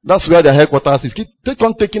 Okono. That's where their headquarters is. Keep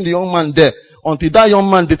on taking the young man there until that young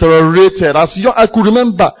man deteriorated. I could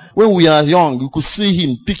remember when we were young, you could see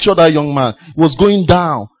him, picture that young man. He was going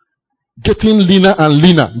down, getting leaner and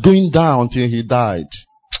leaner, going down until he died.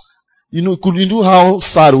 You know how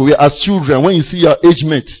sad we were as children when you see your age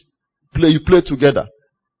mates you play together.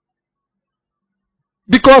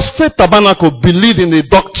 Because Faith Tabernacle believed in the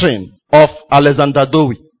doctrine of Alexander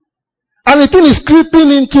Dowie. And the thing is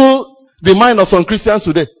creeping into the mind of some Christians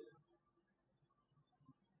today.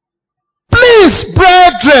 Please,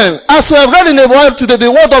 brethren, as we have read in the Bible today,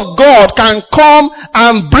 the word of God can come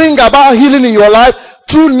and bring about healing in your life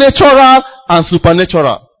through natural and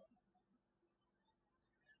supernatural.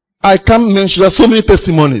 I can't mention, there are so many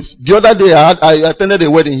testimonies. The other day I attended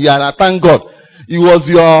a wedding here and I thank God. It was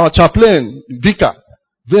your chaplain, vicar,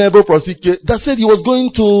 venerable prosecutor, that said he was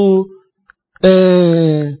going to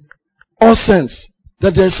all sense.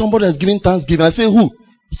 That there is somebody that's giving thanksgiving. I say, who?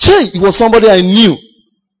 It was somebody I knew.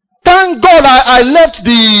 Thank God I left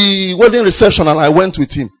the wedding reception and I went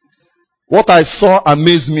with him. What I saw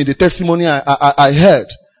amazed me. The testimony I heard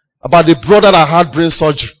about the brother that had brain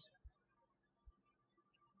surgery.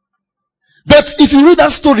 But if you read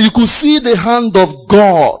that story, you could see the hand of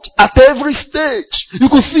God at every stage. You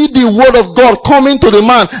could see the word of God coming to the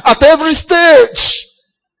man at every stage.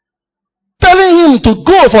 Telling him to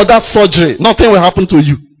go for that surgery. Nothing will happen to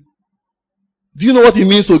you. Do you know what it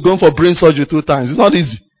means to go for brain surgery 2 times? It's not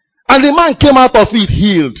easy. And the man came out of it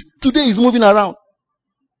healed. Today he's moving around.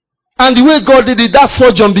 And the way God did it, that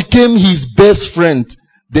surgeon became his best friend.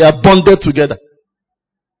 They are bonded together.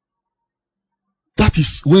 That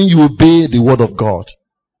is when you obey the word of God.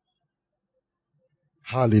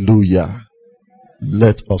 Hallelujah.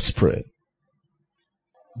 Let us pray.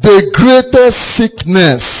 The greatest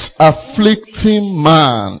sickness afflicting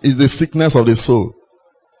man is the sickness of the soul.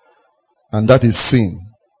 And that is sin.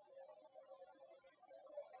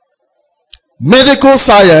 Medical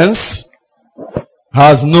science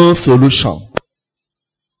has no solution.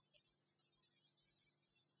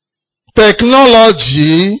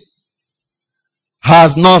 Technology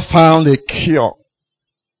has not found a cure.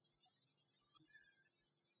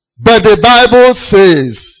 But the Bible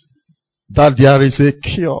says that there is a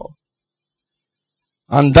cure.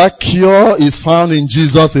 And that cure is found in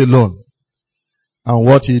Jesus alone and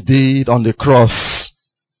what he did on the cross.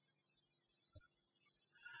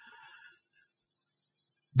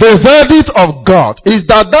 The verdict of God is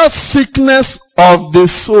that that sickness of the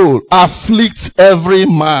soul afflicts every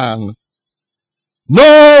man.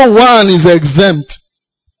 No one is exempt.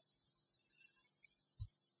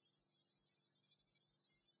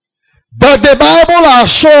 But the Bible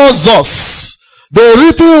assures us, the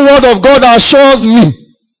written word of God assures me,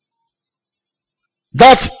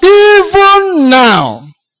 that even now,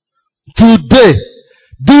 today,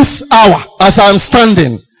 this hour, as I'm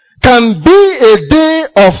standing, can be a day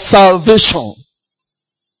of salvation.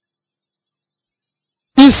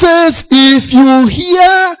 He says, if you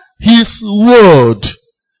hear his word,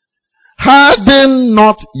 harden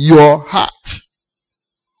not your heart.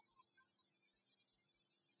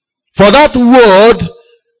 For that word,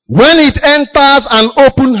 when it enters an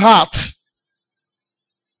open heart,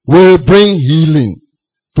 will bring healing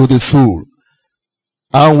to the soul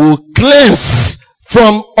and will cleanse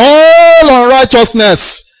from all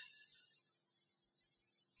unrighteousness.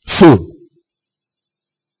 So,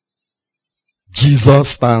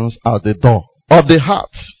 Jesus stands at the door of the heart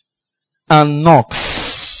and knocks.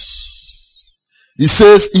 He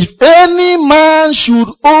says, if any man should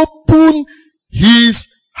open his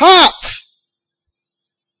heart,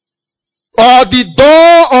 or the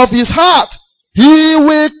door of his heart, he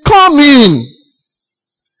will come in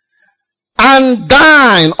and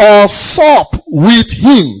dine or sup with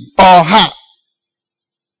him or her.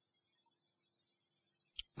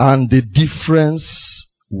 And the difference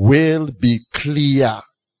will be clear.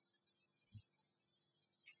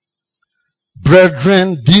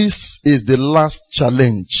 Brethren, this is the last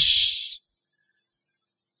challenge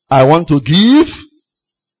I want to give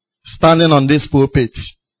standing on this pulpit.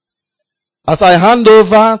 As I hand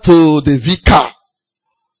over to the vicar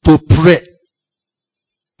to pray,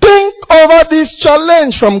 think over this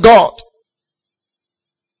challenge from God.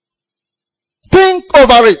 Think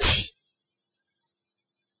over it.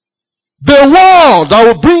 The word that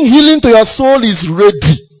will bring healing to your soul is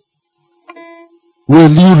ready.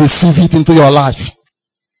 Will you receive it into your life?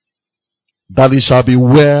 That it shall be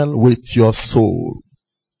well with your soul.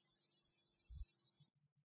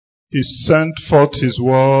 He sent forth his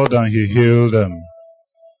word and he healed them.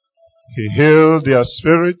 He healed their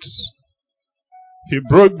spirits. He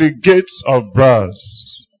broke the gates of brass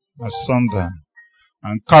asunder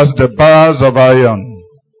and cast the bars of iron.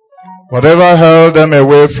 Whatever held them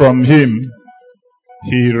away from him,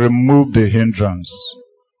 he removed the hindrance.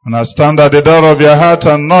 And I stand at the door of your heart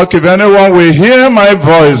and knock. If anyone will hear my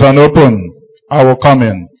voice and open, I will come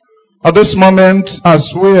in. At this moment, as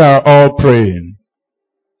we are all praying,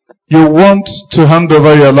 you want to hand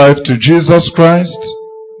over your life to Jesus Christ.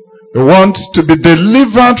 You want to be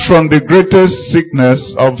delivered from the greatest sickness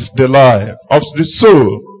of the life, of the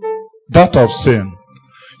soul, that of sin.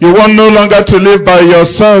 You want no longer to live by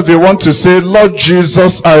yourself. You want to say, Lord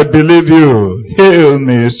Jesus, I believe you. Heal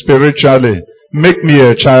me spiritually. Make me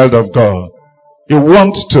a child of God. You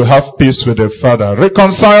want to have peace with the Father.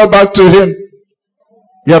 Reconcile back to him.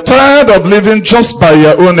 You're tired of living just by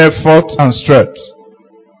your own effort and strength.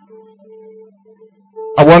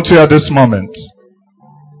 I want you at this moment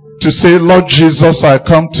to say, Lord Jesus, I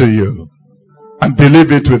come to you, and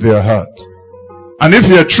believe it with your heart. And if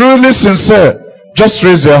you're truly sincere, just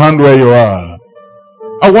raise your hand where you are.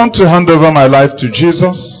 I want to hand over my life to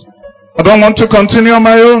Jesus. I don't want to continue on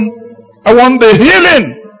my own. I want the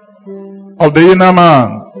healing of the inner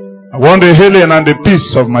man. I want the healing and the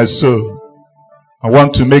peace of my soul. I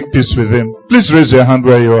want to make peace with him. Please raise your hand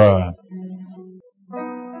where you are.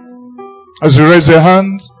 As you raise your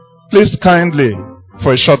hand, please kindly,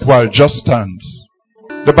 for a short while, just stand.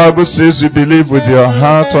 The Bible says you believe with your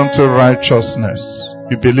heart unto righteousness.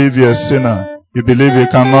 You believe you're a sinner. You believe you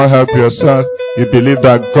cannot help yourself. You believe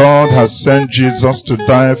that God has sent Jesus to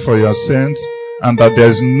die for your sins and that there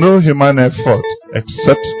is no human effort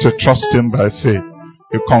except to trust him by faith.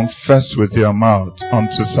 You confess with your mouth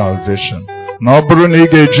unto salvation.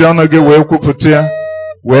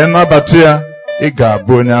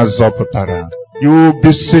 You will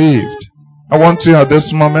be saved. I want you at this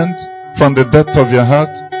moment, from the depth of your heart,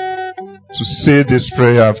 to say this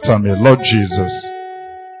prayer after me. Lord Jesus,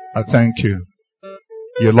 I thank you.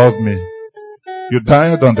 You love me. You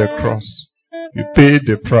died on the cross. You paid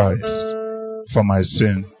the price for my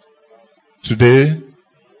sin. Today,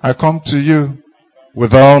 I come to you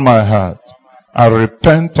with all my heart. I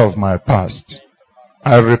repent of my past.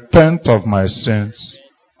 I repent of my sins.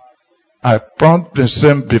 I brought the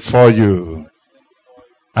sin before you,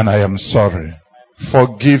 and I am sorry.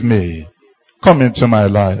 Forgive me. Come into my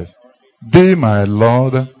life. Be my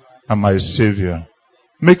Lord and my Savior.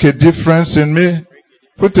 Make a difference in me.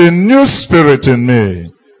 Put a new spirit in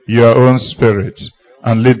me, your own spirit,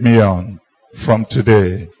 and lead me on from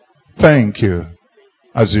today. Thank you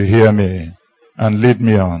as you hear me, and lead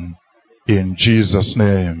me on in Jesus'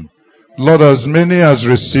 name. Lord, as many as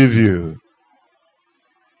receive you,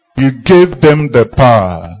 you gave them the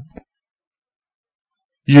power.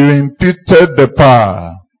 You imputed the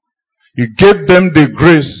power. You gave them the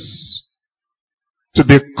grace to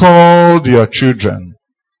be called your children.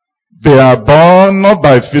 They are born not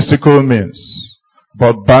by physical means,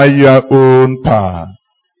 but by your own power.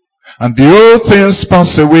 And the old things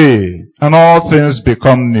pass away, and all things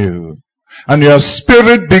become new. And your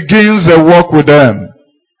spirit begins a work with them.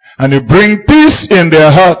 And you bring peace in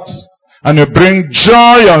their hearts, and you bring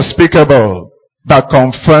joy unspeakable that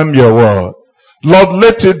confirm your word. Lord,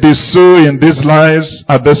 let it be so in these lives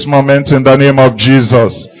at this moment in the name of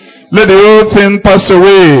Jesus. Let the old thing pass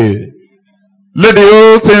away. Let the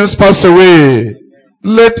old things pass away.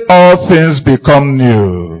 Let all things become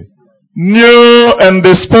new. New in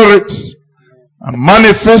the spirit and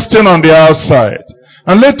manifesting on the outside.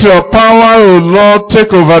 And let your power, O Lord,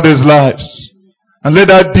 take over these lives. And let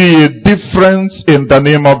that be a difference in the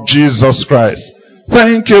name of Jesus Christ.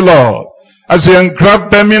 Thank you, Lord, as you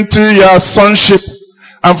engrap them into your sonship,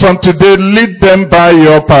 and from today lead them by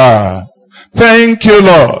your power. Thank you,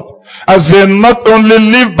 Lord, as they not only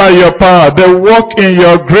live by your power, they walk in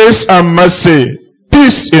your grace and mercy,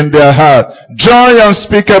 peace in their heart, joy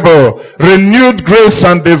unspeakable, renewed grace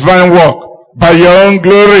and divine work by your own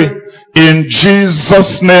glory. In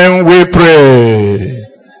Jesus' name we pray.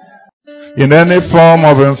 In any form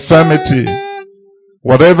of infirmity,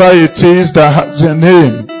 whatever it is that has a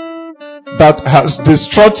name, that has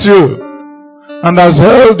distraught you and has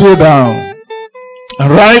held you down,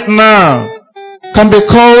 right now can be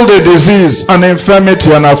called a disease, an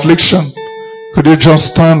infirmity, an affliction. Could you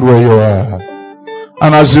just stand where you are?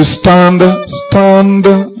 And as you stand, stand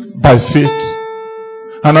by faith.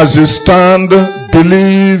 And as you stand,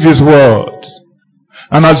 believe his word.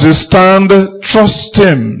 And as you stand, trust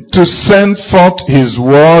him to send forth his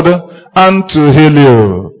word and to heal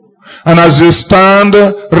you. And as you stand,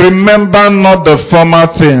 remember not the former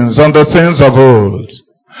things and the things of old.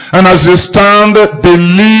 And as you stand,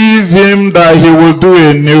 believe him that he will do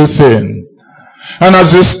a new thing. And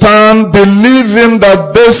as you stand, believe him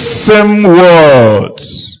that this same words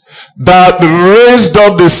that raised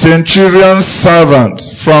up the centurion's servant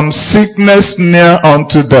from sickness near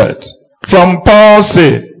unto death, from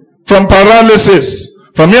palsy, from paralysis,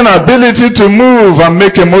 from inability to move and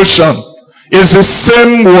make a motion, is the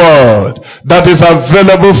same word that is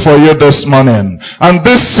available for you this morning. And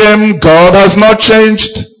this same God has not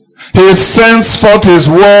changed. He sends forth his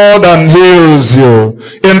word and heals you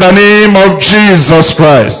in the name of Jesus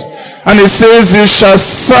Christ. And he says, you shall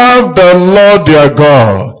serve the Lord your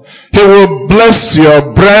God. He will bless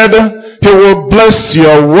your bread. He will bless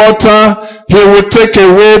your water. He will take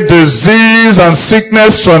away disease and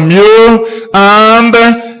sickness from you, and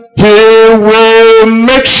he will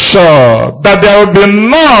make sure that there will be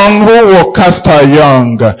none who will cast her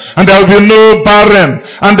young, and there will be no barren,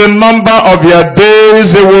 and the number of your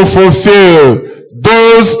days he will fulfill.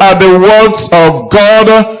 Those are the words of God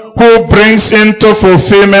who brings into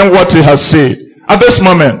fulfillment what he has said. At this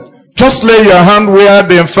moment, just lay your hand where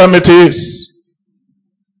the infirmity is,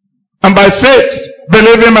 and by faith,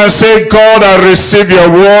 believe him and say, God, I receive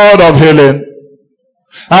your word of healing.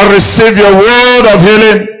 I receive your word of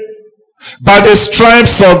healing. By the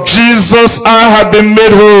stripes of Jesus, I have been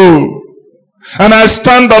made whole. And I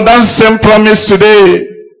stand on that same promise today.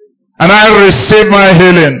 And I receive my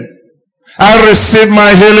healing. I receive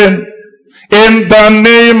my healing in the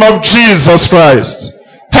name of Jesus Christ.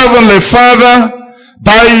 Heavenly Father,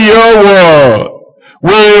 by your word,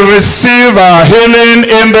 we receive our healing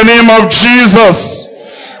in the name of Jesus.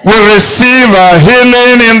 We receive our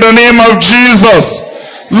healing in the name of Jesus.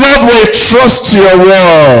 Lord, we trust your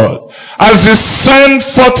word. As you send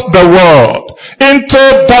forth the word into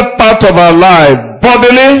that part of our life,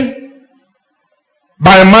 bodily,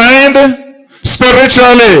 by mind,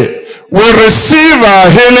 spiritually, we receive our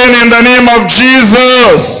healing in the name of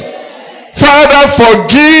Jesus. Father,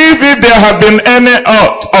 forgive if there have been any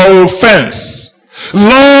hurt or offense.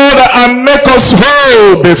 Lord, and make us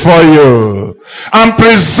whole before you. and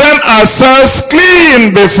present ourselves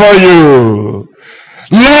clean before you.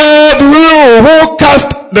 Lord, who cast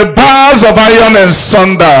the bars of iron in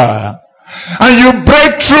sunder, and you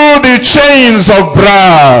break through the chains of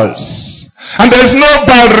brass, and there's no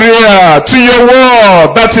barrier to your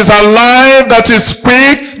word that is alive, that is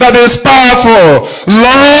quick, that is powerful.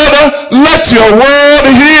 Lord, let your word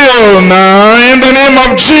heal now in the name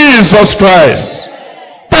of Jesus Christ.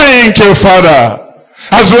 Thank you, Father.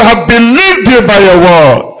 As we have believed you by your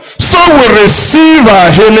word, so we receive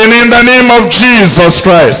our healing in the name of Jesus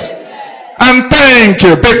Christ. And thank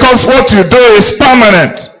you, because what you do is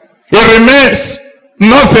permanent. It remains.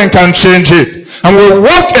 Nothing can change it. And we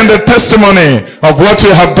walk in the testimony of what you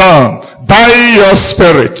have done by your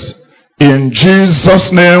Spirit. In Jesus'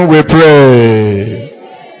 name we pray.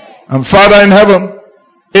 And Father in heaven,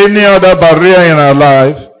 any other barrier in our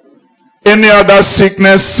life, any other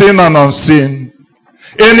sickness, sin and unseen,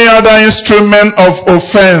 any other instrument of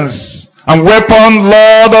offense and weapon,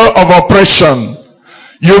 Lord, of oppression,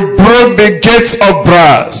 you broke the gates of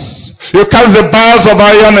brass. You cast the bars of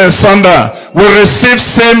iron in sunder. We receive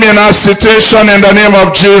same in our situation in the name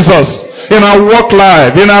of Jesus. In our work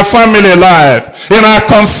life, in our family life, in our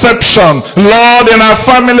conception, Lord, in our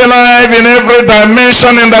family life, in every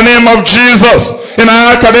dimension in the name of Jesus. In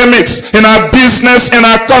our academics, in our business, in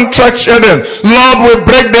our contract shedding. Lord, we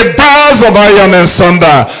break the bars of iron and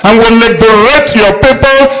sunder, and we liberate your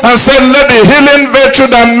people and say, let the healing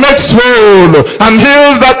virtue that makes whole and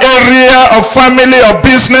heals that area of family or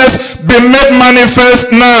business be made manifest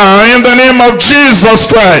now in the name of Jesus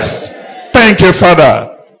Christ. Thank you,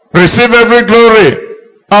 Father. Receive every glory,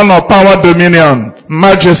 honor, power, dominion,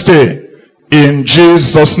 majesty. In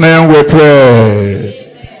Jesus' name we pray.